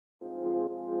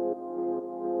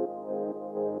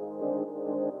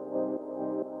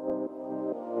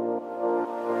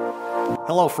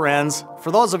Hello, friends. For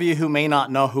those of you who may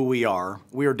not know who we are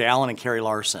Dallin and Karree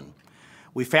Larsen.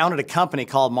 We founded a company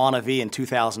called Monavie in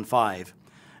 2005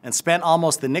 and spent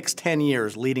almost the next 10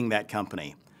 years leading that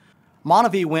company.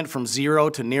 Monavie went from zero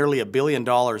to nearly $1 billion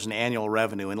in annual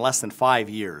revenue in less than 5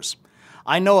 years.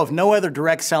 I know of no other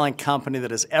direct selling company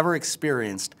that has ever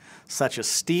experienced such a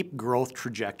steep growth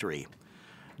trajectory.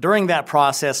 During that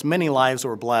process, many lives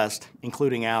were blessed,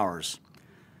 including ours.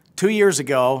 2 years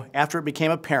ago, after it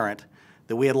became apparent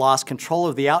that we had lost control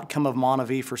of the outcome of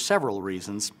Monavie for several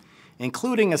reasons,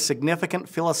 including a significant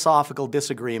philosophical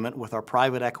disagreement with our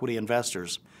private equity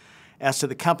investors as to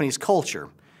the company's culture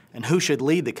and who should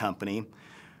lead the company,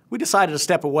 we decided to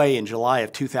step away in July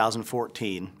of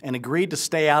 2014 and agreed to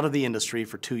stay out of the industry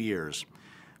for 2 years.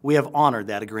 We have honored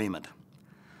that agreement.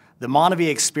 The Monavie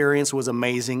experience was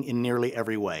amazing in nearly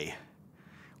every way.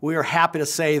 We are happy to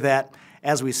say that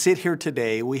as we sit here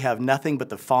today, we have nothing but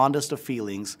the fondest of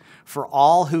feelings for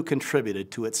all who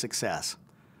contributed to its success.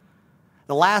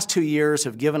 The last 2 years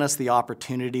have given us the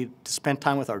opportunity to spend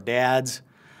time with our dads,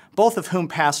 both of whom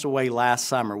passed away last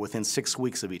summer within 6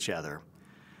 weeks of each other.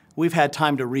 We've had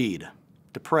time to read,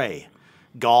 to pray,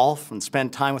 golf, and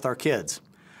spend time with our kids.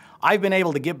 I've been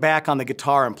able to get back on the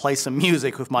guitar and play some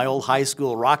music with my old high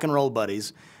school rock and roll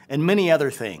buddies, and many other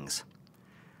things.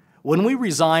 When we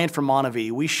resigned from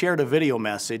Monavie, we shared a video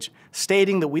message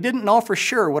stating that we didn't know for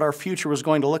sure what our future was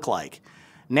going to look like.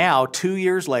 Now, 2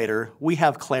 years later, we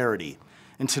have clarity,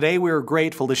 and today we are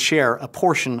grateful to share a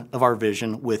portion of our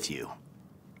vision with you.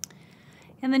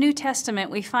 In the New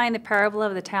Testament, we find the parable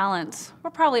of the talents.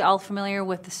 We're probably all familiar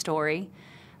with the story.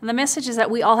 And the message is that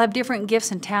we all have different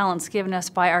gifts and talents given us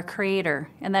by our Creator,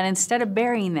 and that instead of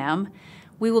burying them,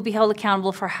 we will be held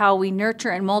accountable for how we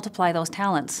nurture and multiply those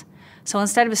talents. So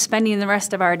instead of spending the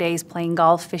rest of our days playing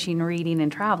golf, fishing, reading,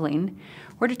 and traveling,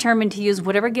 we're determined to use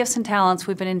whatever gifts and talents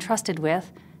we've been entrusted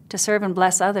with to serve and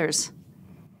bless others.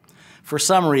 For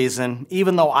some reason,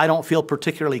 even though I don't feel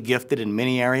particularly gifted in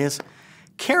many areas,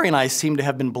 Karree and I seem to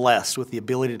have been blessed with the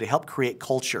ability to help create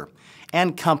culture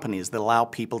and companies that allow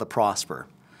people to prosper.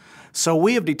 So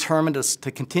we have determined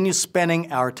to continue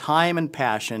spending our time and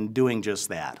passion doing just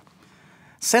that.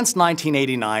 Since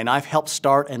 1989, I've helped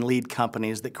start and lead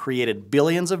companies that created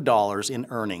billions of dollars in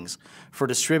earnings for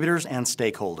distributors and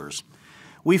stakeholders.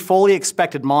 We fully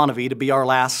expected Monavie to be our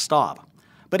last stop,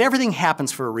 but everything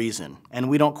happens for a reason, and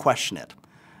we don't question it.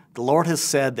 The Lord has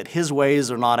said that His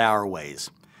ways are not our ways.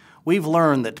 We've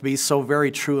learned that to be so very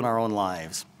true in our own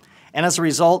lives, and as a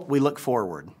result, we look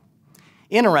forward.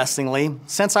 Interestingly,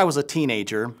 since I was a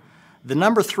teenager, the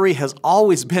number 3 has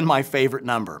always been my favorite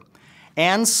number,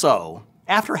 and so,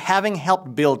 after having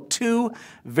helped build 2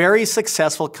 very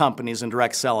successful companies in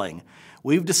direct selling,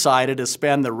 we've decided to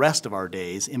spend the rest of our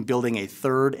days in building a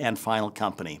 3rd and final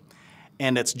company.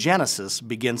 And its genesis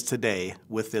begins today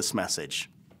with this message.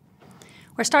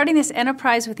 We're starting this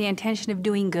enterprise with the intention of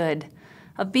doing good,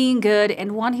 of being good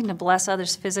and wanting to bless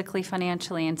others physically,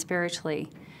 financially, and spiritually.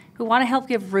 We want to help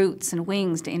give roots and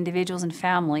wings to individuals and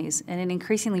families in an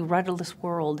increasingly rudderless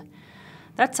world.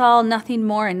 That's all, nothing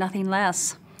more and nothing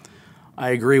less.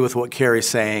 I agree with what Karree's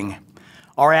saying.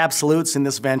 Our absolutes in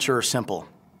this venture are simple.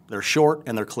 They're short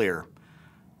and they're clear.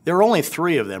 There are only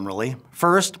 3 of them, really.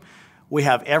 First, we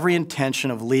have every intention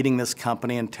of leading this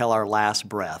company until our last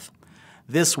breath.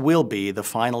 This will be the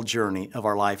final journey of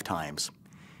our lifetimes.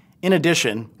 In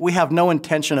addition, we have no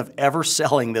intention of ever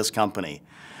selling this company.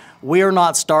 We are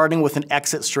not starting with an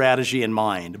exit strategy in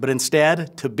mind, but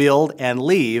instead to build and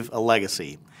leave a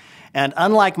legacy. And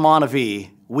unlike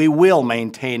Monavie, we will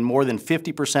maintain more than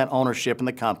 50% ownership in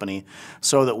the company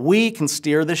so that we can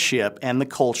steer the ship and the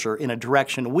culture in a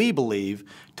direction we believe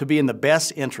to be in the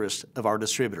best interest of our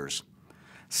distributors.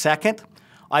 Second,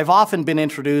 I've often been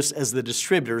introduced as the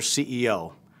distributor's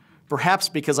CEO, perhaps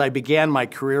because I began my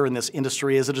career in this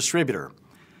industry as a distributor.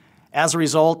 As a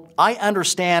result, I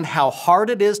understand how hard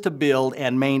it is to build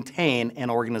and maintain an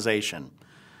organization.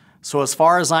 So as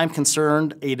far as I'm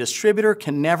concerned, a distributor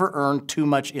can never earn too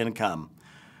much income.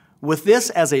 With this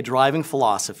as a driving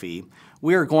philosophy,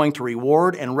 we are going to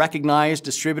reward and recognize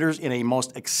distributors in a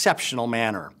most exceptional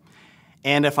manner.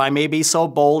 And if I may be so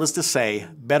bold as to say,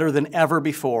 better than ever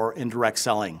before in direct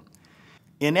selling.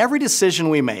 In every decision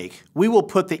we make, we will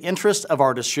put the interest of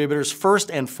our distributors first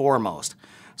and foremost,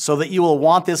 so that you will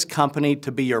want this company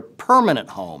to be your permanent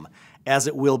home, as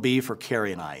it will be for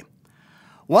Karree and I.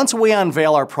 Once we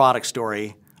unveil our product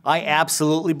story, I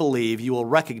absolutely believe you will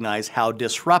recognize how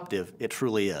disruptive it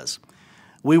truly is.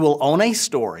 We will own a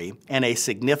story and a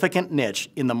significant niche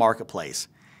in the marketplace,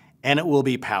 and it will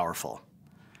be powerful.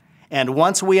 And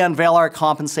once we unveil our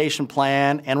compensation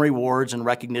plan and rewards and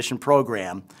recognition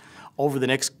program, over the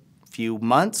next few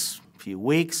months, few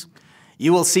weeks,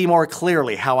 you will see more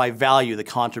clearly how I value the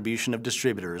contribution of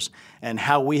distributors and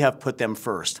how we have put them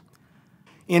first.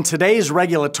 In today's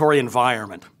regulatory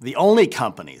environment, the only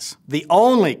companies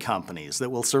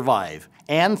that will survive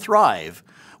and thrive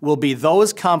will be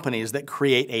those companies that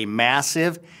create a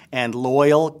massive and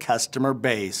loyal customer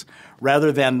base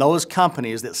rather than those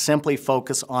companies that simply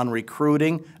focus on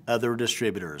recruiting other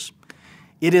distributors.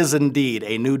 It is indeed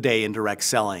a new day in direct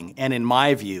selling, and in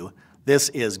my view, this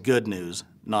is good news,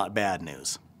 not bad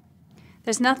news.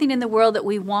 There's nothing in the world that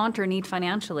we want or need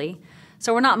financially,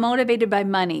 so we're not motivated by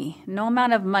money. No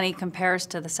amount of money compares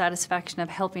to the satisfaction of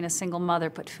helping a single mother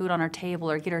put food on her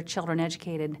table or get her children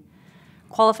educated,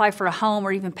 qualify for a home,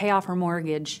 or even pay off her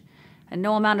mortgage. And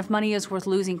no amount of money is worth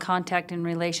losing contact and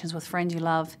relations with friends you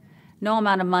love. No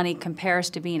amount of money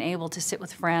compares to being able to sit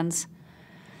with friends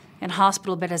in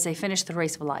hospital bed as they finish the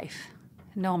race of life.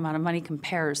 No amount of money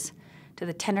compares to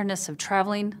the tenderness of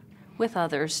traveling with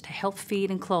others to help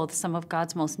feed and clothe some of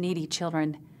God's most needy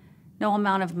children. No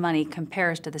amount of money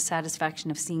compares to the satisfaction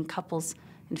of seeing couples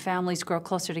and families grow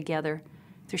closer together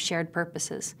through shared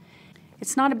purposes.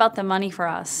 It's not about the money for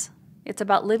us. It's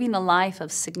about living a life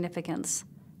of significance.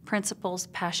 Principles,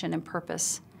 passion, and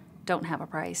purpose don't have a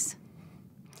price.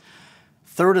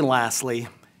 Third and lastly,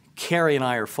 Karree and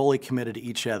I are fully committed to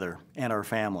each other and our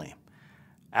family.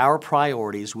 Our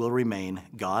priorities will remain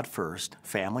God first,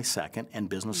 family second, and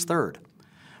business third.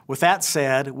 With that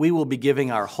said, we will be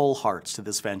giving our whole hearts to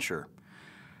this venture.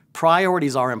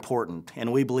 Priorities are important,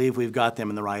 and we believe we've got them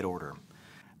in the right order.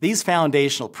 These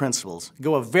foundational principles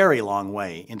go a very long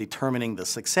way in determining the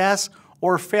success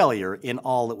or failure in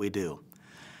all that we do.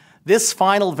 This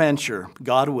final venture,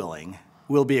 God willing,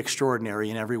 will be extraordinary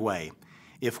in every way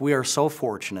if we are so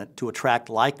fortunate to attract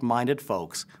like-minded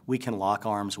folks we can lock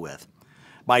arms with.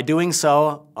 By doing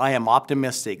so, I am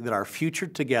optimistic that our future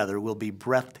together will be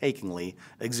breathtakingly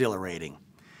exhilarating.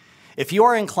 If you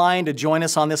are inclined to join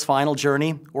us on this final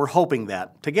journey, we're hoping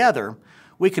that, together,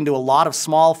 we can do a lot of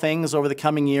small things over the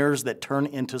coming years that turn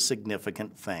into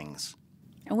significant things.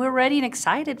 And we're ready and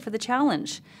excited for the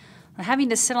challenge. Having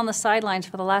to sit on the sidelines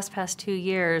for the past 2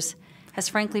 years has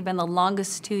frankly been the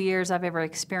longest 2 years I've ever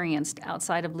experienced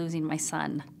outside of losing my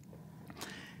son.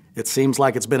 It seems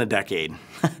like it's been a decade.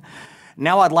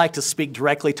 Now I'd like to speak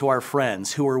directly to our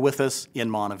friends who were with us in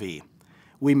Montevideo.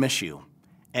 We miss you,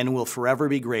 and we'll forever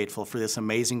be grateful for this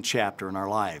amazing chapter in our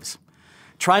lives.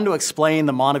 Trying to explain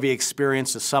the Montevideo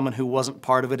experience to someone who wasn't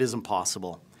part of it is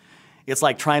impossible. It's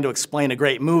like trying to explain a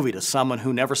great movie to someone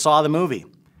who never saw the movie.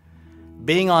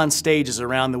 Being on stages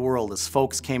around the world as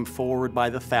folks came forward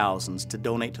by the thousands to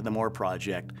donate to the More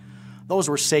Project, those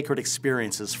were sacred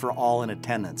experiences for all in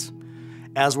attendance,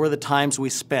 as were the times we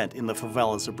spent in the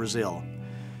favelas of Brazil.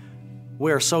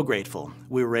 We are so grateful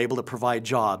we were able to provide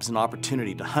jobs and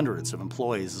opportunity to hundreds of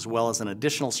employees as well as an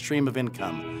additional stream of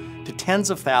income to tens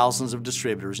of thousands of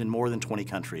distributors in more than 20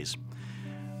 countries.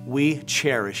 We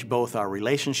cherish both our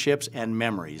relationships and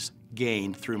memories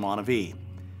gained through Montevideo.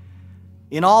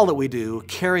 In all that we do,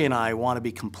 Karree and I want to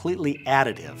be completely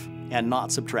additive and not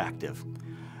subtractive.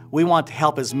 We want to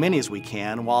help as many as we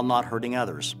can while not hurting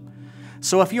others.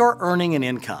 So if you're earning an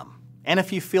income, and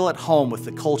if you feel at home with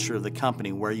the culture of the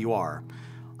company where you are,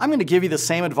 I'm going to give you the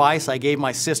same advice I gave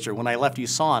my sister when I left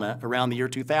USANA around the year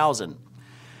 2000.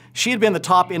 She had been the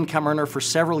top income earner for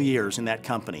several years in that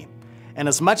company. And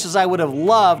as much as I would have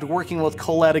loved working with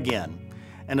Colette again,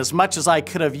 and as much as I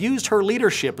could have used her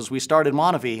leadership as we started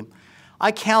Montevideo,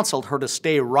 I counseled her to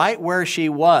stay right where she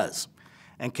was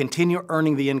and continue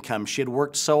earning the income she had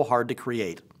worked so hard to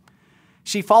create.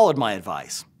 She followed my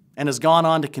advice and has gone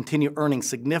on to continue earning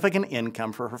significant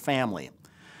income for her family.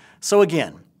 So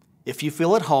again, if you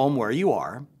feel at home where you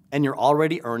are and you're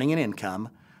already earning an income,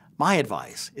 my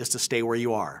advice is to stay where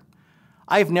you are.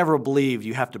 I've never believed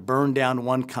you have to burn down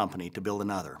one company to build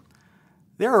another.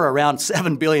 There are around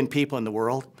 7 billion people in the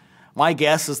world. My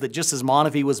guess is that just as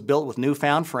Montevideo was built with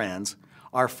newfound friends,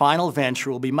 our final venture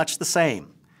will be much the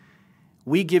same.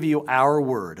 We give you our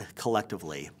word,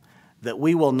 collectively, that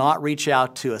we will not reach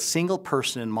out to a single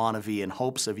person in Montevideo in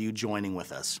hopes of you joining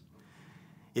with us.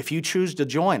 If you choose to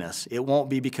join us, it won't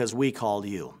be because we called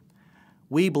you.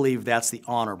 We believe that's the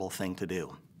honorable thing to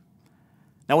do.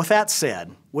 Now, with that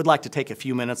said, we'd like to take a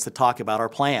few minutes to talk about our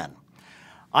plan.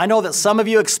 I know that some of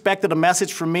you expected a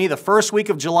message from me the first week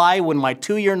of July when my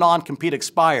 2-year non-compete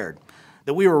expired,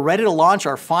 that we were ready to launch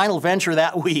our final venture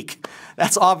that week.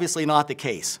 That's obviously not the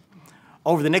case.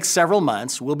 Over the next several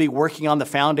months, we'll be working on the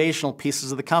foundational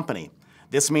pieces of the company.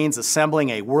 This means assembling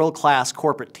a world-class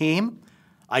corporate team,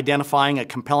 identifying a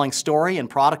compelling story and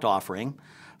product offering,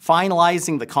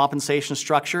 finalizing the compensation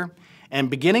structure, and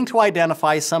beginning to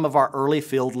identify some of our early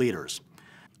field leaders.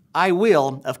 I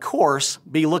will, of course,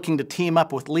 be looking to team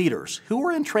up with leaders who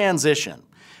are in transition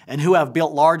and who have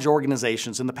built large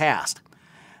organizations in the past.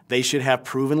 They should have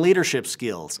proven leadership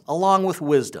skills along with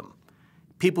wisdom,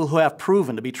 people who have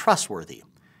proven to be trustworthy,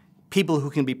 people who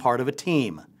can be part of a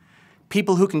team,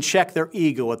 people who can check their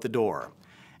ego at the door,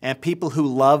 and people who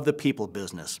love the people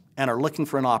business and are looking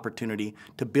for an opportunity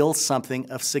to build something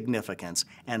of significance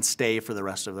and stay for the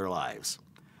rest of their lives.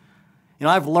 You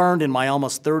know, I've learned in my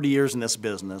almost 30 years in this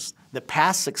business that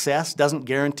past success doesn't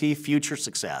guarantee future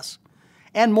success.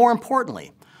 And more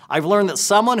importantly, I've learned that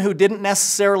someone who didn't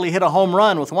necessarily hit a home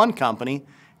run with one company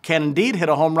can indeed hit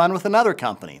a home run with another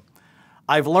company.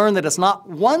 I've learned that it's not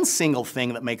one single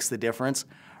thing that makes the difference.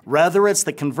 Rather, it's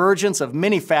the convergence of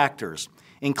many factors,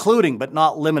 including but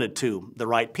not limited to the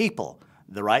right people,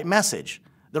 the right message,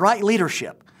 the right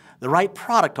leadership, the right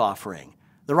product offering,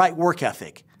 the right work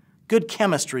ethic, good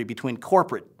chemistry between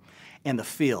corporate and the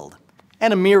field,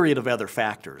 and a myriad of other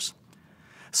factors.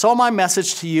 So my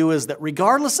message to you is that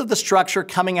regardless of the structure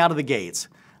coming out of the gates,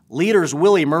 leaders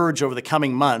will emerge over the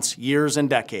coming months, years, and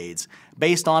decades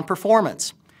based on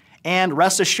performance. And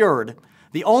rest assured,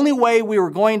 the only way we were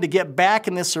going to get back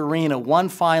in this arena one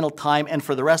final time and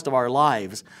for the rest of our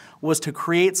lives was to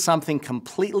create something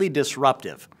completely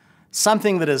disruptive,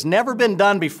 something that has never been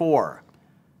done before.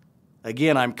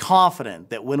 Again, I'm confident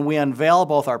that when we unveil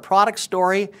both our product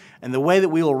story and the way that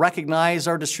we will recognize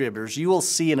our distributors, you will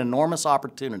see an enormous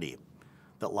opportunity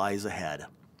that lies ahead.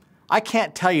 I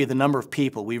can't tell you the number of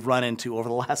people we've run into over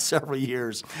the last several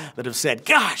years that have said,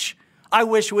 "Gosh, I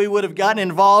wish we would have gotten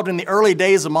involved in the early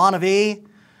days of Monavie."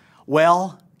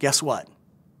 Well, guess what?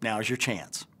 Now's your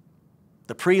chance.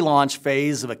 The pre-launch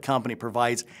phase of a company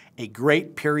provides a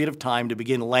great period of time to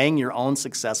begin laying your own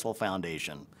successful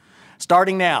foundation.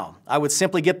 Starting now, I would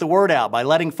simply get the word out by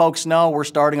letting folks know we're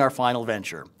starting our final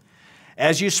venture.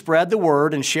 As you spread the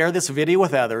word and share this video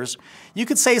with others, you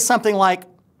could say something like,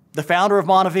 the founder of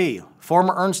Monavie,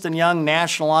 former Ernst & Young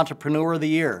National Entrepreneur of the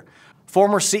Year,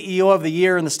 former CEO of the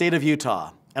Year in the state of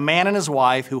Utah, a man and his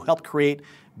wife who helped create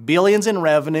billions in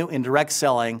revenue in direct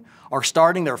selling, are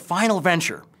starting their final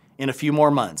venture in a few more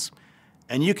months.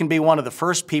 And you can be one of the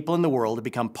first people in the world to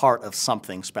become part of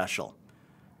something special.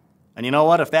 And you know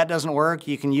what? If that doesn't work,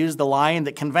 you can use the line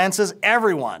that convinces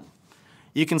everyone.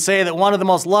 You can say that one of the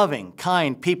most loving,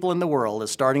 kind people in the world is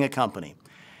starting a company,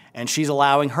 and she's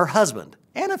allowing her husband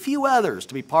and a few others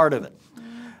to be part of it.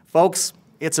 Folks,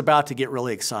 it's about to get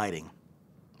really exciting.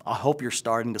 I hope you're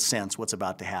starting to sense what's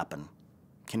about to happen.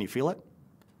 Can you feel it?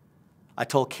 I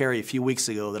told Karree a few weeks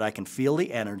ago that I can feel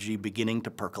the energy beginning to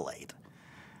percolate.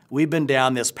 We've been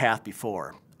down this path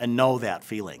before and know that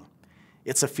feeling.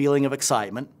 It's a feeling of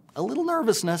excitement, a little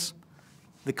nervousness,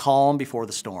 the calm before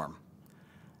the storm.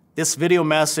 This video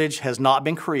message has not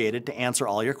been created to answer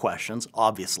all your questions,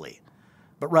 obviously,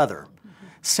 but rather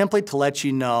simply to let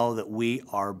you know that we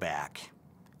are back.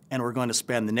 And we're going to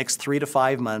spend the next 3 to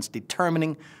 5 months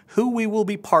determining who we will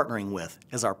be partnering with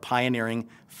as our pioneering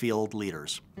field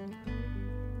leaders.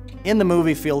 In the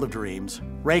movie Field of Dreams,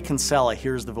 Ray Kinsella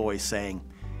hears the voice saying,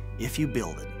 "If you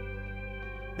build it,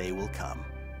 they will come."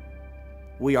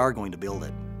 We are going to build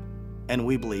it, and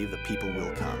we believe that people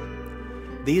will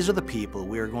come. These are the people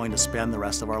we are going to spend the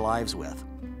rest of our lives with.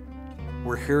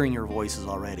 We're hearing your voices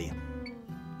already.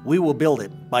 We will build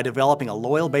it by developing a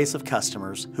loyal base of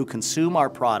customers who consume our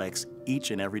products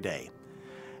each and every day.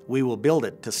 We will build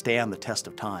it to stand the test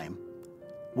of time.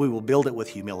 We will build it with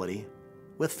humility,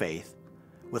 with faith,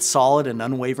 with solid and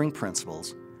unwavering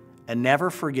principles, and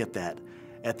never forget that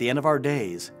at the end of our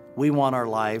days, we want our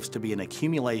lives to be an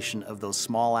accumulation of those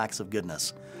small acts of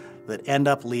goodness that end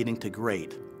up leading to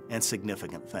great and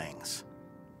significant things.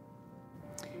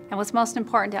 And what's most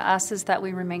important to us is that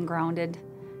we remain grounded,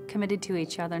 committed to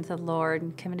each other and to the Lord,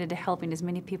 and committed to helping as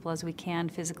many people as we can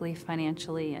physically,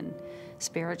 financially, and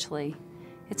spiritually.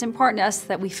 It's important to us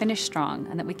that we finish strong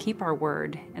and that we keep our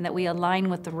word and that we align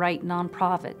with the right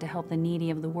nonprofit to help the needy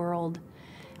of the world.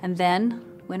 And then,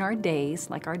 when our days,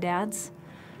 like our dad's,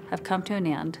 have come to an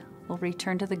end, we'll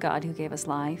return to the God who gave us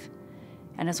life.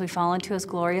 And as we fall into his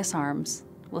glorious arms,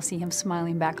 we'll see him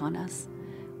smiling back on us,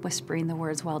 whispering the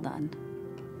words, "Well done."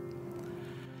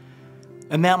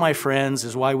 And that, my friends,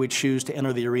 is why we choose to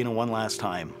enter the arena one last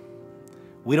time.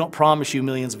 We don't promise you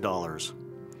millions of dollars.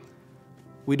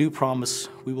 We do promise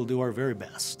we will do our very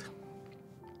best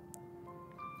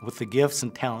with the gifts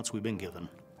and talents we've been given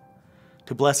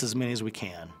to bless as many as we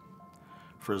can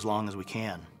for as long as we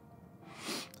can.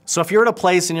 So if you're at a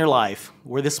place in your life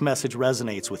where this message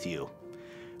resonates with you,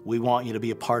 we want you to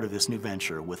be a part of this new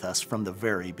venture with us from the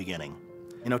very beginning.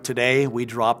 You know, today we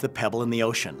drop the pebble in the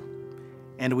ocean,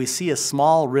 and we see a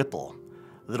small ripple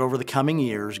that over the coming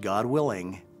years, God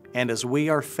willing, and as we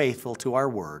are faithful to our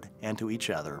word and to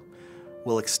each other,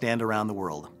 will extend around the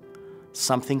world.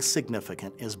 Something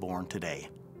significant is born today.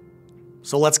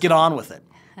 So let's get on with it.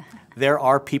 There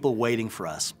are people waiting for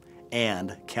us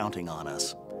and counting on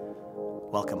us.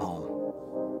 Welcome home.